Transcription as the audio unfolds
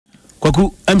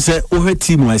Kwaku, I'm say over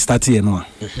team I started no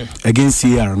against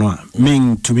CR no.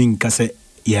 Ming to ming kase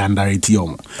ya underrate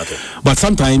yomo. Okay. But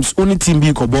sometimes only team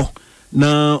be kobo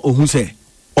na ohun say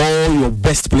all your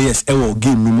best players ever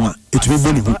game no more. It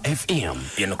will be bonny.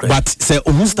 But say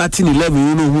ohun starting 11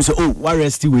 you know who say oh why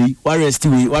rest away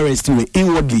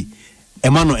inwardly.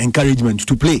 Emano encouragement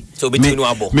to play. So between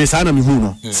me sana mi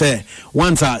huno say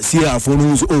once a CR for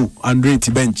who's oh Andre to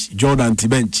bench, Jordan to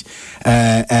bench,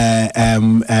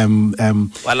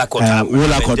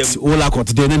 Wolacott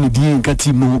then any D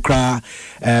team no cry.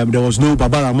 There was no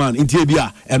Babara man in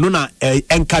Tibia and no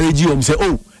encourage you say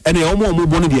oh and a more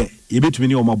bonny there you bet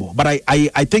me more. But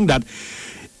I think that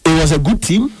it was a good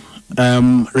team.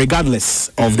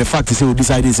 Regardless of the fact they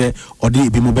decided say or they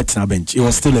be more better bench, it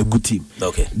was still a good team.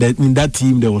 Okay. In that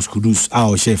team there was Kudus,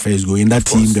 our share first go. In that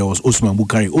team there was Osman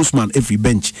Bukari. Osman every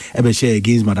bench ever share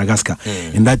against Madagascar.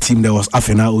 In that team there was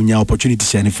Afena Unya opportunity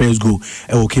share in the first go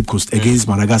Cape Coast against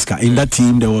Madagascar. In that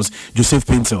team there was Joseph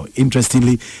Pinto.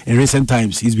 Interestingly, in recent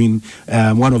times he's been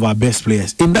one of our best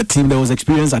players. In that team there was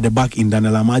experience at the back in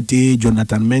Daniel Amate,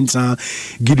 Jonathan Mensah,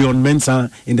 Gideon Mensah.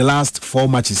 In the last 4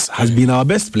 matches has been our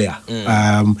best player.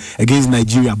 Against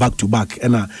Nigeria back to back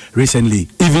and recently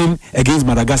even against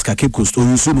Madagascar Cape Coast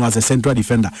Oyusuno as a central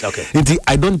defender. Okay.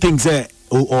 I don't think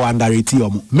or underrate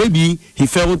maybe he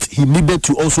felt he needed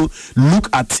to also look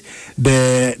at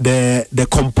the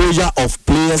composure of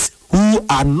players who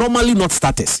are normally not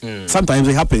starters. Sometimes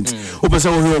it happens.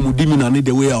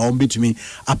 The way I beat me,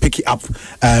 I pick it up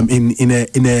in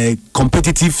a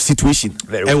competitive situation.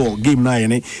 Game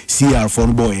 9 CR for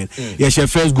boy. Yes, your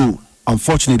first goal.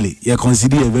 Unfortunately, you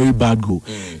consider a very bad goal.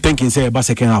 Thinking say about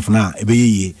second half now, but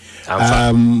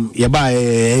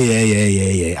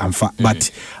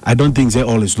I don't think they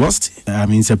all is lost.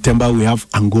 In September we have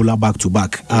Angola back to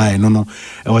back. I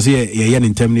was here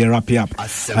in terms of wrap up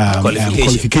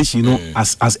qualification,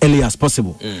 as early as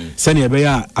possible. Send I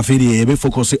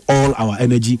focus all our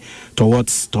energy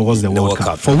towards the World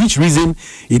Cup. For which reason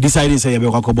he decided say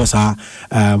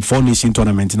 4-nation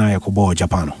tournament now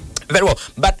Japan. Very well,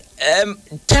 but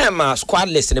time squad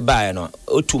list in the buy no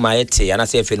to my and I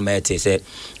say film my say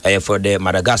for the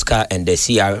Madagascar and the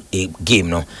CR game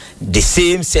no the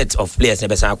same set of players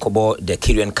never say kobo the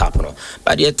Kyrian Cup no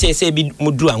but you say be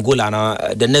mudu Angola no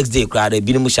the next day crowd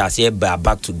be mu sha say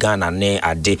back to Ghana ne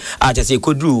ade I just say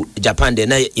could do Japan the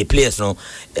na players no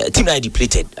team that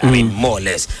depleted I mean more or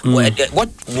less what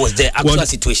was the actual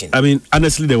situation? I mean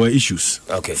honestly there were issues.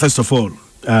 Okay. First of all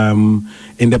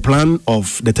in the plan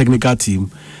of the technical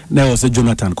team there was a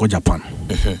Jonathan ko Japan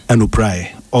and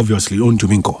Uprai obviously on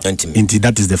Tuminko.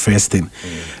 That is the first thing.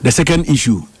 The second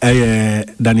issue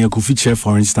Daniel Kofiche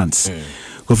for instance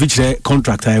Kofiche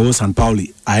contract I was San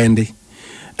Pauli I ended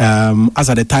as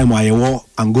at the time I wore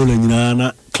Angola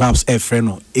Nina clubs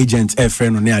friend agents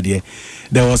friend near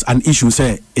there was an issue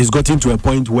say it's gotten to a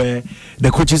point where the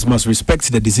coaches must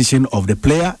respect the decision of the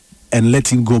player and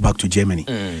let him go back to Germany.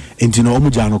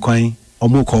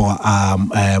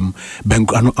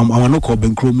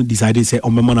 Benkrom decided say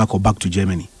Monaco back to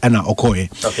Germany and okay.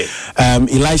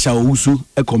 Elisha Owusu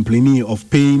complaining of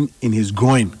pain in his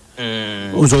groin.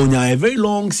 So a very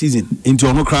long season into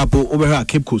Onokrapo over here at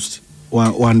Cape Coast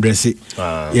one dress it.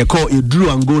 You call it Drew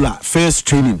Angola first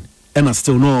training and I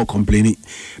still no complaining.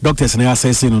 Doctors and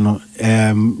say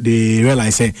they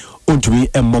realize say to me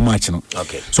and more match no.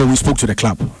 Okay. So we spoke to the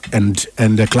club and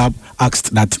the club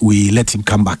asked that we let him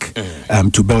come back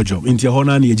to Belgium. Another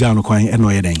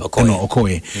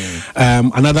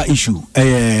issue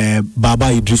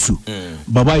Baba Idrisu.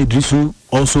 Baba Idrisu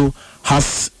also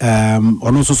has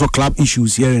also club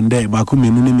issues here and there. But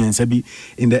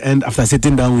in the end, after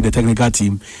sitting down with the technical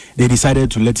team, they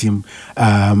decided to let him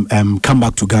come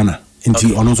back to Ghana.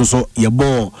 Also so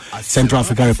yebo Central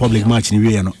African Republic match in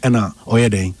Rio and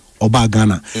Oba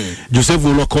Ghana. Joseph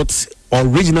Wolacott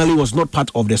originally was not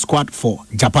part of the squad for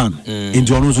Japan.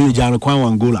 Into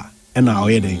Angola. And now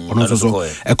also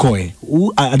Ekoe,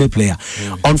 who are the player.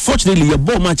 Unfortunately, a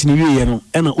ball match in Rio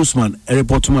and Usman a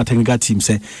report to my technical team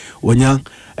say when young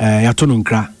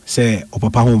Yatonunkra say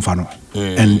Opapa home fano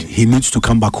and he needs to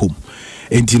come back home.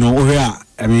 And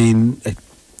I mean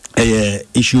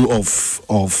issue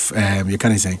of you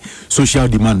can say social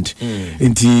demand.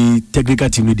 The technical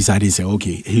team decided say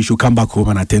okay he should come back home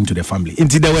and attend to the family.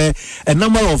 There were a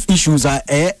number of issues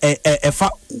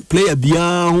player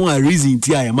beyond who are reason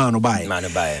man buy.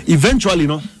 Eventually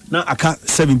now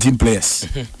 17 players.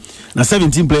 Now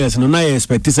 17 players no na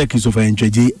expect Christopher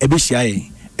Ncheji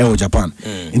ebeshia Japan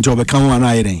into become one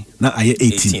na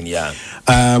 18 yeah.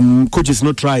 Coaches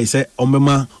not try say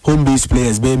omema home based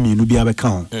players be me no be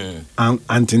abekam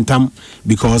and tintam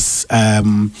because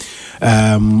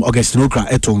Augustino Kra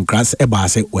eton grass eba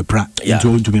se wepra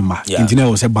into ntumi ma nti na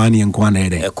wo se ban ne nko na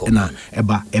ede na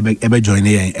eba join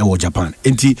e wo Japan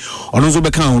nti ono zo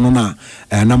beka ho no na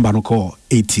number no call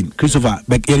 18 Christopher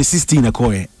back 16 na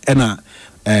call e na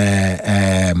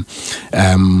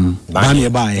Bani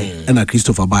Baye and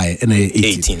Christopher Baye and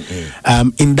 18.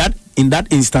 In that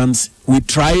instance, we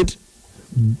tried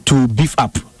to beef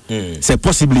up. Say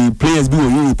possibly players be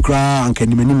Europe cra and can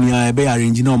be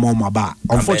arranging no more maba.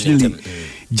 Unfortunately,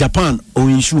 Japan or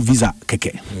issue visa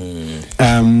keke.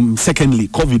 Secondly,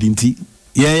 COVID inti.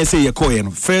 Yeah, say you call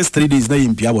first 3 days na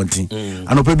impia wanting.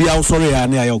 And maybe I sorry I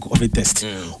near your COVID test.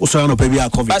 Also no maybe I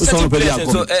COVID.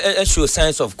 So show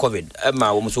signs of COVID.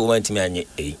 Ma almost went to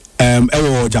me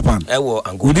Japan.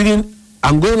 Angola. We didn't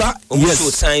Angola. Yes. Show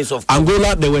signs of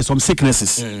Angola. There were some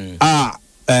sicknesses.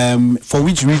 For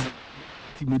which we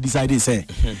decided say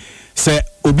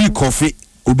obi coffee.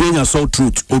 Obi nya sore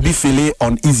throat, obi feel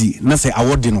uneasy, na say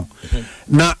award no.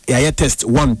 Na ya test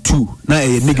 1 2 na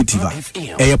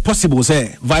negative. Possible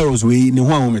say virus we ni ho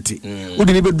ahomete. Wo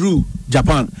de ne bedru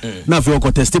Japan na fe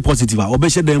ko test positive. Obi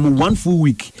she dem 1 full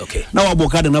week. Na wa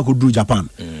boka de na ko dru Japan.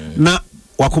 Na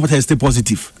wa ko test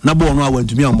positive. Na bo no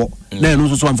awantumi ambo. Na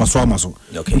no so amfa so amaso.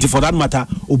 Nti for that matter,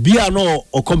 obi a no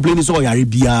o complain so yare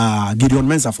bia Gideon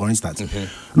Mensah for instance.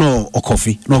 No o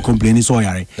coffee, no complaining so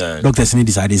yare. Doctors need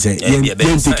decide say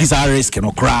take his risk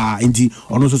no cry nti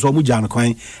ono so mu jan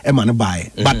kwan e ma ne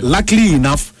bae. But luckily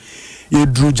enough you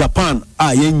drew Japan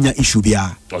yenya issue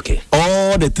bia.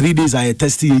 All the 3 days I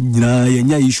tested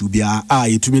yenya issue bia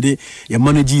you to me de your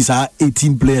managers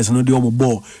 18 players no de omo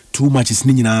ball 2 matches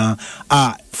ni nyina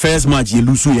first match you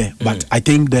lose here but I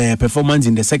think the performance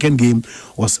in the second game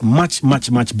was much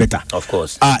better. Of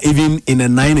course. Even in a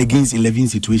 9 against 11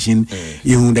 situation,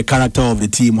 you know the character of the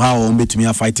team, how to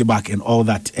me fight back and all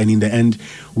that, and in the end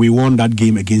we won that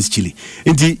game against Chile.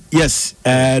 Indeed, yes,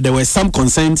 there were some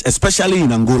concerns, especially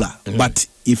in Angola, but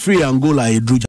if free Angola, you drew